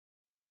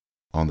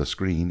On the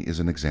screen is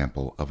an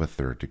example of a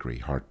third-degree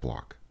heart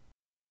block.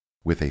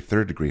 With a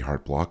third-degree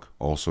heart block,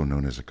 also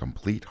known as a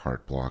complete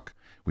heart block,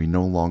 we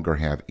no longer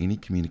have any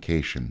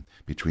communication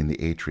between the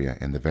atria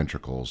and the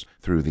ventricles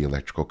through the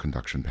electrical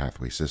conduction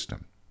pathway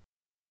system.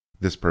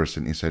 This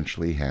person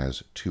essentially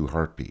has two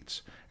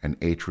heartbeats, an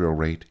atrial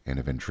rate and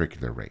a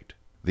ventricular rate.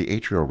 The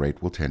atrial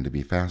rate will tend to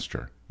be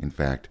faster. In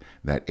fact,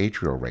 that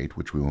atrial rate,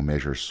 which we will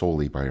measure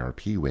solely by our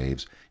P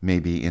waves, may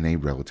be in a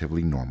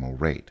relatively normal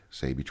rate,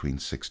 say between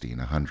 60 and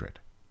 100.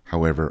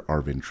 However,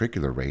 our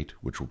ventricular rate,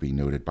 which will be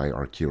noted by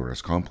our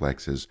QRS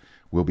complexes,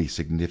 will be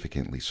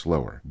significantly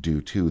slower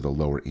due to the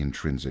lower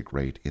intrinsic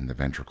rate in the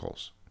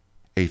ventricles.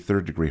 A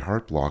third-degree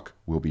heart block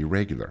will be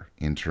regular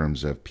in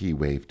terms of P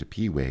wave to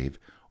P wave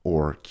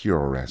or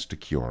QRS to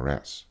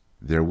QRS.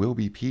 There will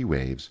be P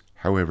waves,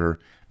 however,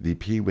 the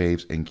P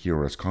waves and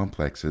QRS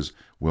complexes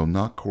will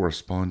not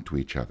correspond to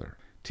each other.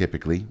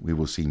 Typically, we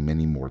will see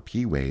many more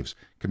P waves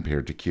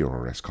compared to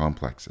QRS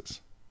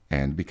complexes.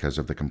 And because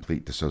of the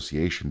complete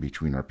dissociation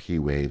between our P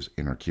waves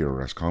and our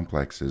QRS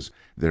complexes,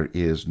 there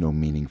is no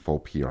meaningful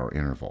PR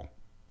interval.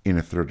 In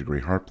a third-degree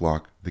heart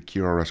block, the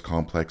QRS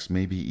complex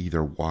may be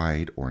either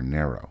wide or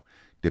narrow,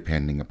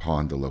 depending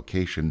upon the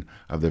location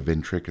of the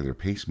ventricular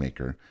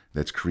pacemaker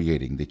that's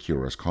creating the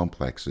QRS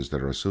complexes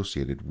that are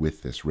associated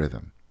with this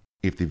rhythm.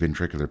 If the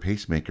ventricular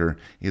pacemaker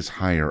is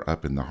higher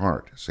up in the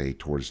heart, say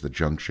towards the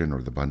junction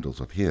or the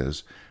bundles of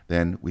His,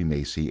 then we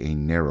may see a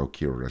narrow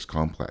QRS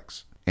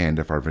complex. And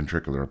if our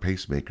ventricular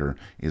pacemaker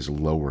is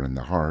lower in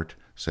the heart,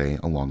 say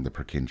along the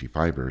Purkinje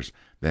fibers,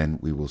 then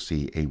we will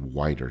see a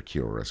wider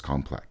QRS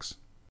complex.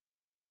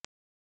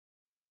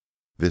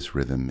 This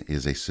rhythm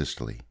is a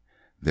systole.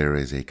 There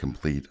is a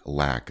complete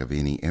lack of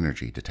any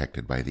energy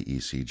detected by the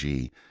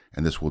ECG,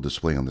 and this will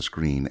display on the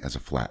screen as a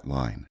flat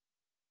line.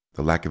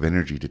 The lack of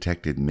energy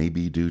detected may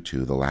be due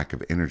to the lack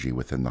of energy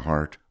within the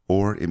heart,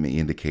 or it may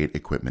indicate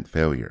equipment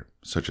failure,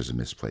 such as a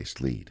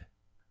misplaced lead.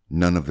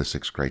 None of the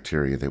 6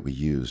 criteria that we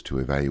use to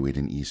evaluate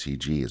an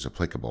ECG is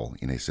applicable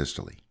in a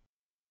systole.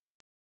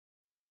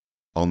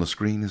 On the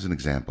screen is an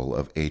example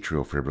of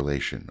atrial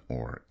fibrillation,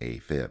 or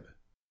AFib.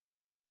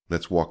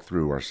 Let's walk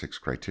through our 6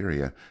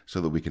 criteria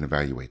so that we can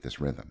evaluate this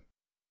rhythm.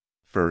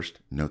 First,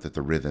 note that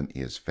the rhythm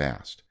is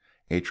fast.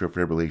 Atrial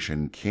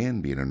fibrillation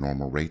can be at a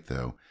normal rate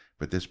though,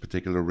 but this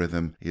particular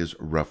rhythm is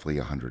roughly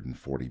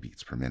 140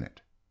 beats per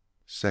minute.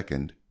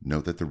 Second,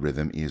 note that the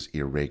rhythm is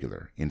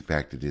irregular. In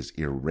fact, it is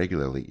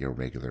irregularly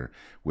irregular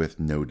with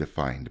no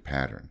defined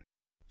pattern.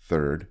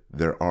 Third,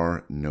 there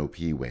are no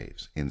P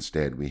waves.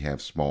 Instead, we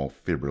have small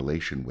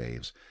fibrillation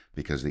waves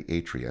because the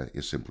atria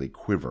is simply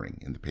quivering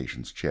in the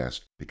patient's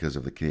chest because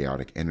of the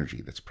chaotic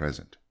energy that's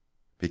present.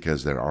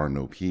 Because there are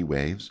no P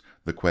waves,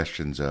 the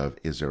questions of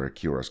is there a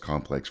QRS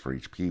complex for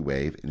each P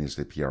wave and is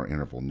the PR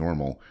interval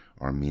normal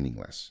are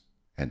meaningless.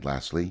 And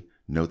lastly,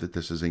 note that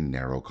this is a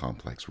narrow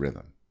complex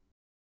rhythm.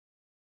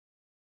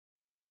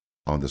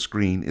 On the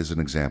screen is an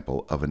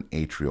example of an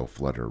atrial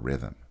flutter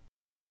rhythm.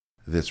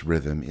 This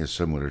rhythm is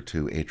similar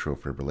to atrial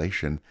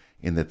fibrillation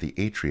in that the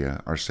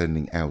atria are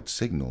sending out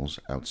signals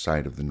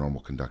outside of the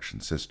normal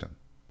conduction system.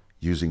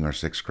 Using our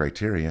 6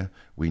 criteria,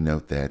 we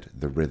note that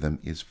the rhythm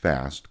is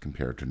fast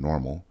compared to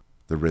normal.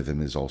 The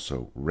rhythm is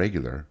also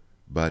regular,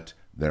 but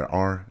there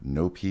are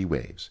no P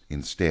waves.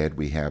 Instead,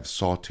 we have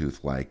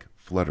sawtooth-like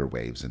flutter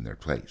waves in their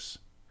place.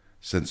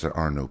 Since there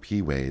are no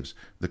P waves,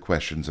 the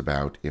questions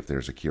about if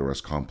there's a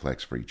QRS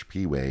complex for each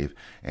P wave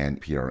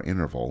and PR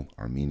interval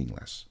are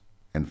meaningless.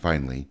 And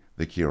finally,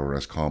 the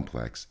QRS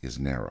complex is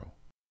narrow.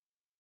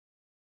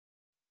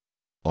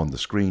 On the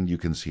screen, you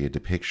can see a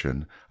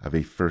depiction of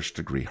a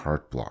first-degree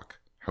heart block.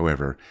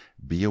 However,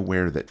 be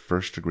aware that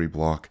first-degree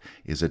block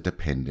is a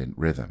dependent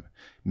rhythm,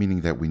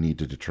 meaning that we need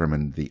to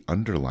determine the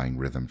underlying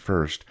rhythm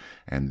first,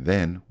 and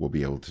then we'll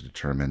be able to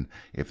determine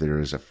if there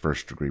is a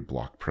first-degree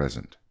block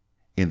present.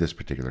 In this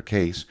particular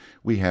case,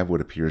 we have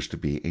what appears to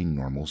be a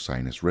normal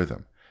sinus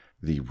rhythm.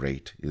 The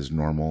rate is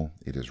normal,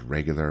 it is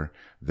regular,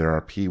 there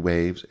are P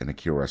waves and a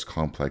QRS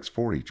complex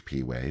for each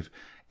P wave,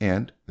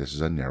 and this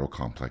is a narrow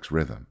complex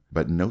rhythm.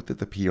 But note that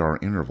the PR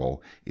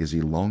interval is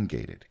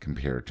elongated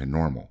compared to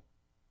normal.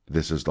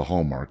 This is the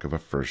hallmark of a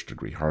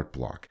first-degree heart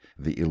block,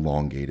 the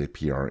elongated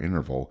PR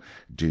interval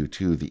due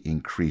to the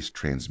increased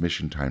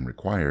transmission time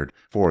required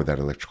for that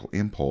electrical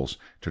impulse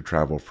to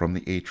travel from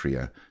the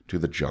atria to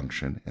the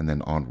junction and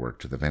then onward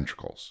to the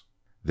ventricles.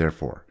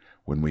 Therefore,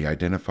 when we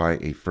identify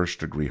a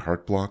first-degree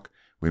heart block,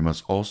 we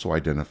must also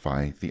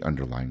identify the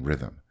underlying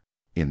rhythm.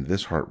 In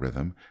this heart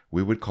rhythm,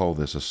 we would call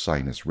this a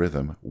sinus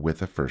rhythm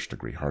with a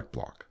first-degree heart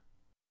block.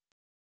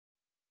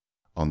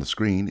 On the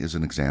screen is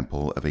an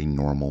example of a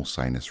normal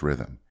sinus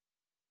rhythm.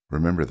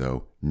 Remember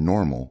though,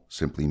 normal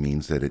simply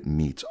means that it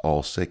meets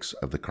all 6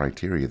 of the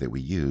criteria that we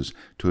use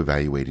to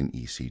evaluate an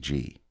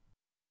ECG.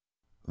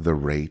 The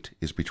rate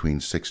is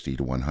between 60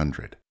 to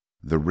 100.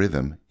 The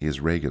rhythm is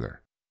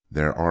regular.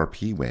 There are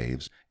P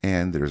waves,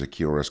 and there is a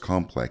QRS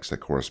complex that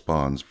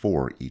corresponds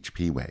for each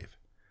P wave.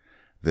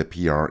 The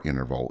PR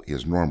interval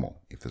is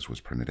normal. If this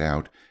was printed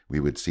out, we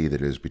would see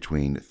that it is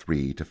between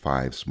 3 to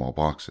 5 small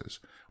boxes,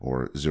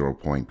 or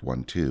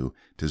 0.12 to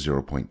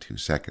 0.2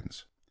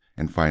 seconds.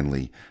 And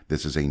finally,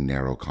 this is a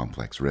narrow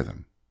complex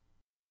rhythm.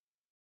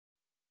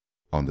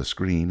 On the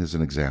screen is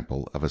an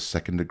example of a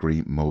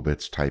second-degree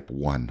Mobitz type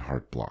 1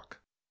 heart block.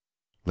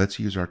 Let's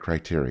use our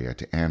criteria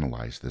to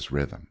analyze this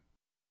rhythm.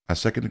 A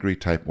second-degree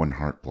type 1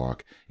 heart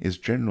block is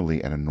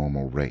generally at a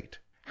normal rate.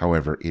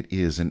 However, it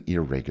is an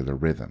irregular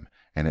rhythm,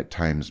 and at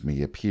times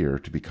may appear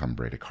to become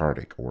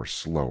bradycardic or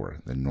slower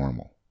than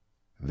normal.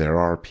 There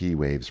are P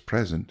waves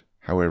present,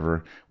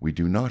 however, we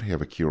do not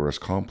have a QRS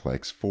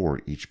complex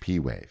for each P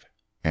wave.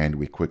 And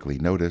we quickly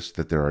notice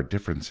that there are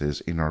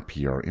differences in our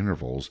PR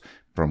intervals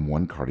from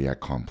one cardiac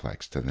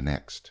complex to the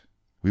next.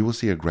 We will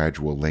see a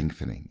gradual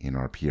lengthening in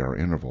our PR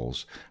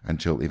intervals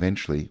until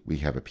eventually we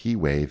have a P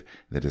wave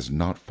that is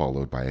not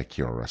followed by a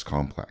QRS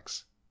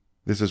complex.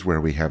 This is where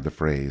we have the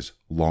phrase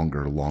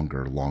longer,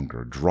 longer,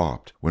 longer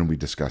dropped when we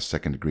discuss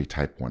second-degree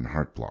type 1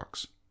 heart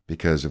blocks,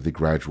 because of the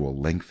gradual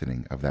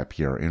lengthening of that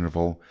PR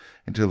interval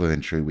until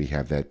eventually we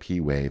have that P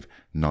wave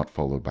not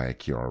followed by a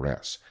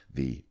QRS,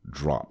 the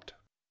dropped.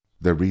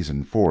 The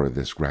reason for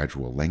this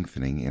gradual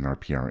lengthening in our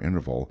PR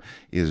interval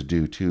is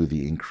due to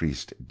the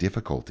increased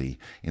difficulty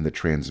in the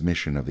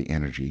transmission of the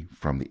energy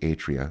from the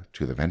atria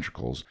to the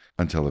ventricles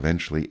until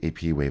eventually a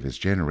P wave is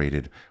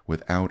generated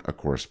without a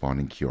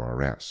corresponding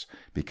QRS,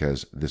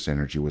 because this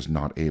energy was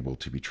not able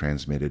to be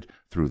transmitted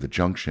through the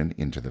junction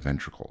into the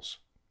ventricles.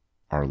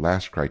 Our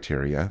last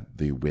criteria,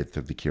 the width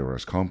of the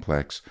QRS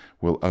complex,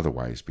 will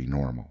otherwise be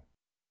normal.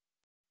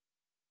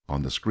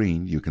 On the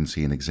screen, you can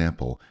see an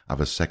example of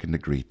a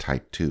second-degree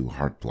type 2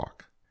 heart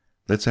block.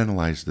 Let's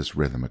analyze this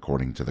rhythm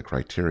according to the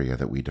criteria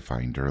that we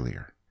defined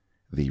earlier.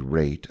 The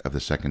rate of the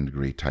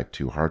second-degree type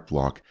 2 heart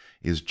block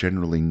is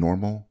generally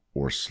normal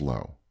or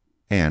slow,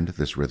 and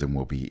this rhythm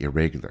will be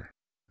irregular.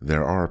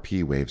 There are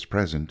P waves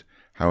present,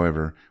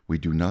 however, we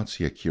do not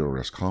see a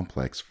QRS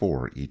complex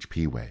for each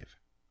P wave.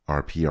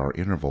 Our PR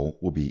interval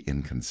will be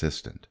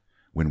inconsistent.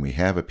 When we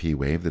have a P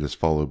wave that is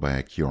followed by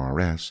a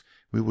QRS,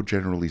 we will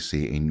generally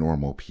see a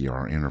normal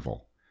PR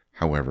interval.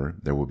 However,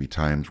 there will be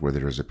times where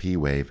there is a P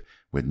wave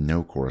with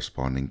no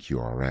corresponding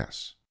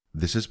QRS.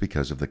 This is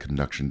because of the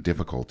conduction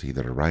difficulty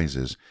that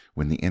arises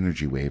when the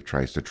energy wave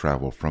tries to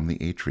travel from the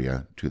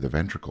atria to the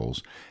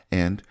ventricles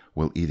and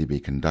will either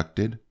be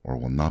conducted or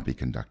will not be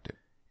conducted.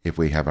 If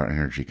we have our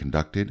energy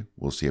conducted,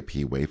 we'll see a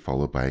P wave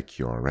followed by a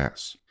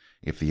QRS.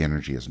 If the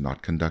energy is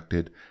not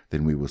conducted,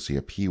 then we will see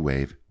a P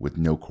wave with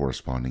no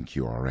corresponding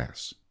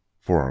QRS.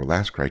 For our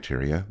last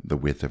criteria, the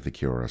width of the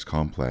QRS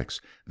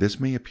complex,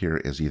 this may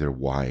appear as either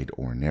wide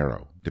or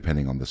narrow,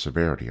 depending on the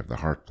severity of the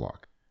heart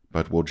block,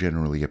 but will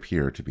generally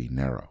appear to be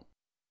narrow.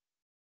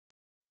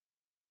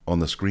 On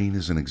the screen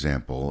is an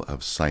example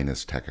of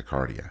sinus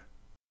tachycardia.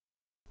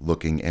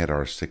 Looking at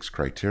our 6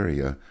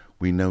 criteria,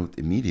 we note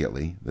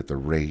immediately that the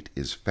rate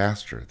is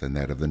faster than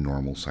that of the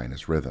normal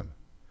sinus rhythm.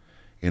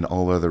 In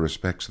all other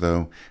respects,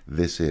 though,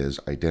 this is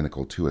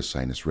identical to a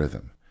sinus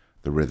rhythm.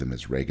 The rhythm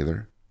is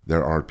regular.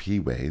 There are P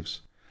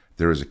waves,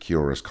 there is a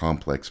QRS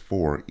complex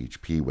for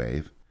each P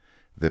wave,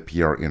 the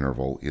PR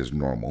interval is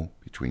normal,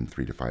 between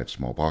 3 to 5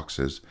 small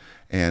boxes,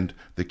 and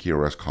the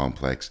QRS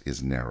complex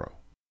is narrow.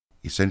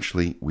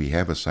 Essentially, we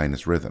have a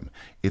sinus rhythm,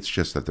 it's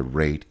just that the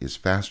rate is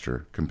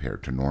faster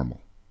compared to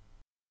normal.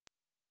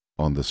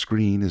 On the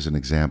screen is an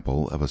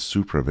example of a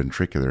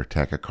supraventricular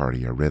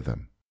tachycardia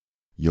rhythm.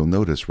 You'll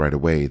notice right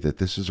away that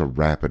this is a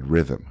rapid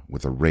rhythm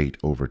with a rate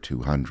over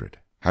 200.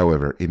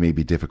 However, it may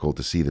be difficult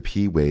to see the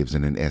P waves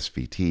in an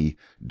SVT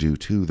due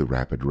to the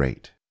rapid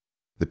rate.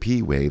 The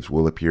P waves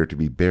will appear to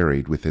be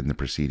buried within the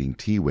preceding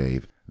T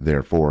wave,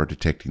 therefore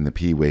detecting the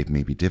P wave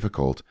may be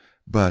difficult,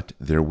 but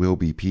there will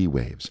be P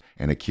waves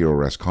and a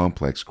QRS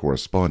complex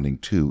corresponding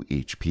to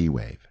each P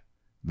wave.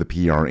 The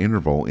PR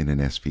interval in an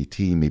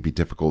SVT may be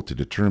difficult to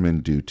determine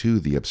due to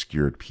the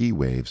obscured P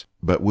waves,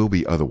 but will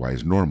be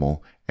otherwise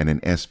normal, and an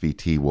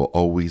SVT will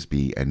always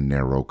be a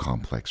narrow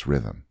complex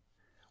rhythm.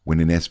 When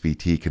an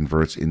SVT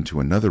converts into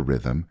another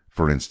rhythm,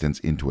 for instance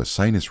into a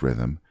sinus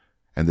rhythm,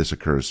 and this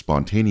occurs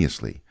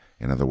spontaneously,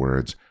 in other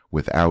words,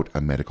 without a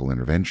medical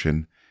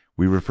intervention,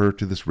 we refer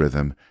to this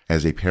rhythm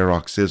as a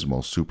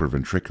paroxysmal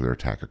supraventricular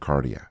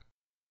tachycardia.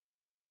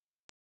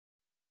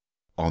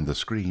 On the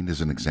screen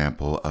is an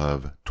example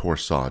of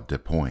Torsades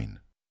dePointe.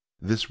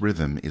 This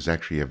rhythm is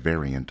actually a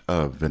variant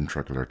of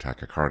ventricular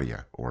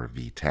tachycardia, or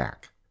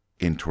VTAC.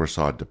 In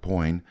Torsades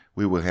dePointe,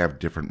 we will have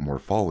different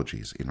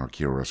morphologies in our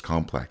QRS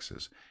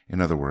complexes. In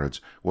other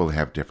words, we'll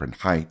have different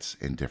heights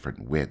and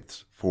different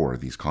widths for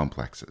these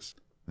complexes.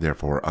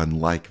 Therefore,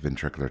 unlike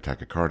ventricular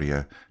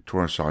tachycardia,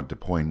 Torsades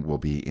dePointe will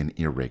be an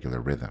irregular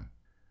rhythm.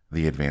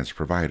 The advanced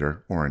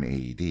provider, or an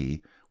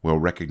AED, will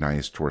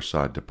recognize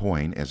Torsades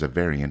dePointe as a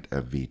variant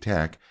of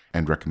VTAC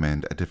and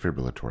recommend a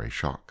defibrillatory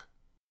shock.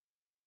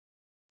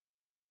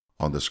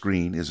 On the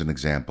screen is an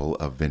example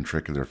of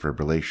ventricular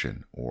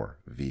fibrillation, or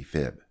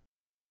VFib.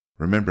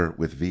 Remember,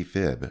 with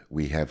VFib,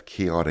 we have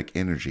chaotic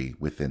energy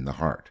within the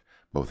heart,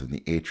 both in the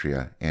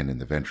atria and in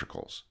the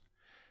ventricles.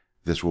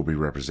 This will be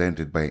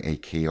represented by a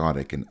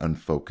chaotic and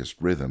unfocused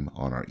rhythm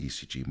on our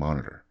ECG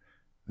monitor.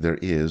 There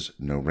is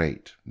no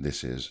rate.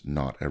 This is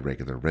not a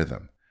regular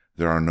rhythm.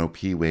 There are no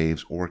P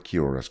waves or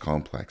QRS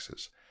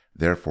complexes.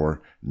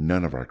 Therefore,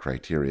 none of our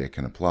criteria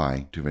can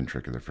apply to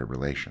ventricular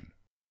fibrillation.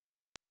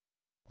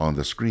 On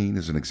the screen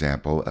is an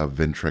example of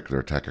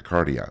ventricular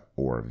tachycardia,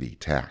 or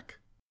VTach.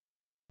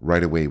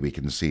 Right away we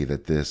can see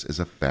that this is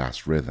a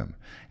fast rhythm,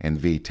 and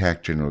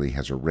VTach generally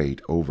has a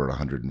rate over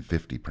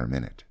 150 per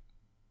minute.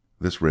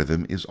 This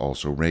rhythm is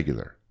also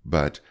regular,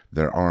 but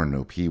there are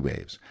no P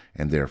waves,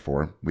 and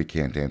therefore we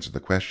can't answer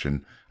the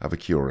question of a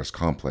QRS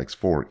complex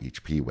for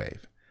each P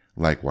wave.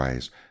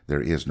 Likewise,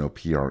 there is no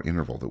PR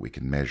interval that we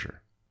can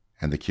measure,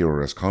 and the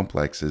QRS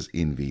complexes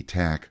in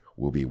VTach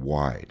will be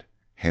wide,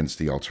 hence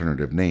the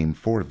alternative name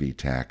for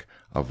VTach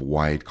of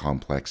wide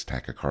complex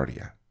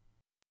tachycardia.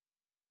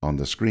 On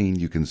the screen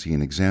you can see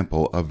an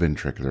example of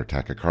ventricular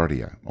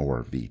tachycardia,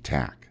 or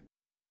VTach.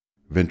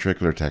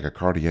 Ventricular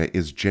tachycardia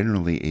is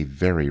generally a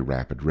very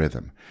rapid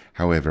rhythm.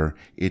 However,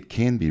 it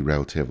can be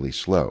relatively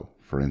slow,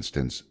 for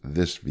instance,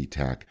 this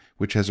VTach,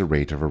 which has a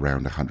rate of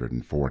around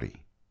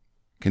 140.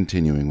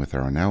 Continuing with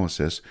our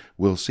analysis,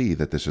 we'll see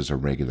that this is a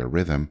regular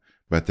rhythm,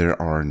 but there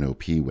are no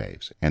P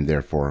waves, and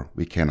therefore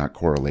we cannot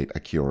correlate a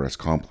QRS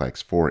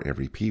complex for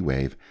every P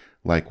wave.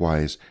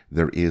 Likewise,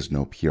 there is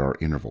no PR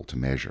interval to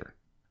measure.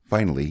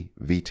 Finally,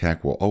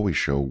 VTach will always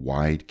show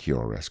wide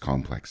QRS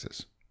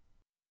complexes.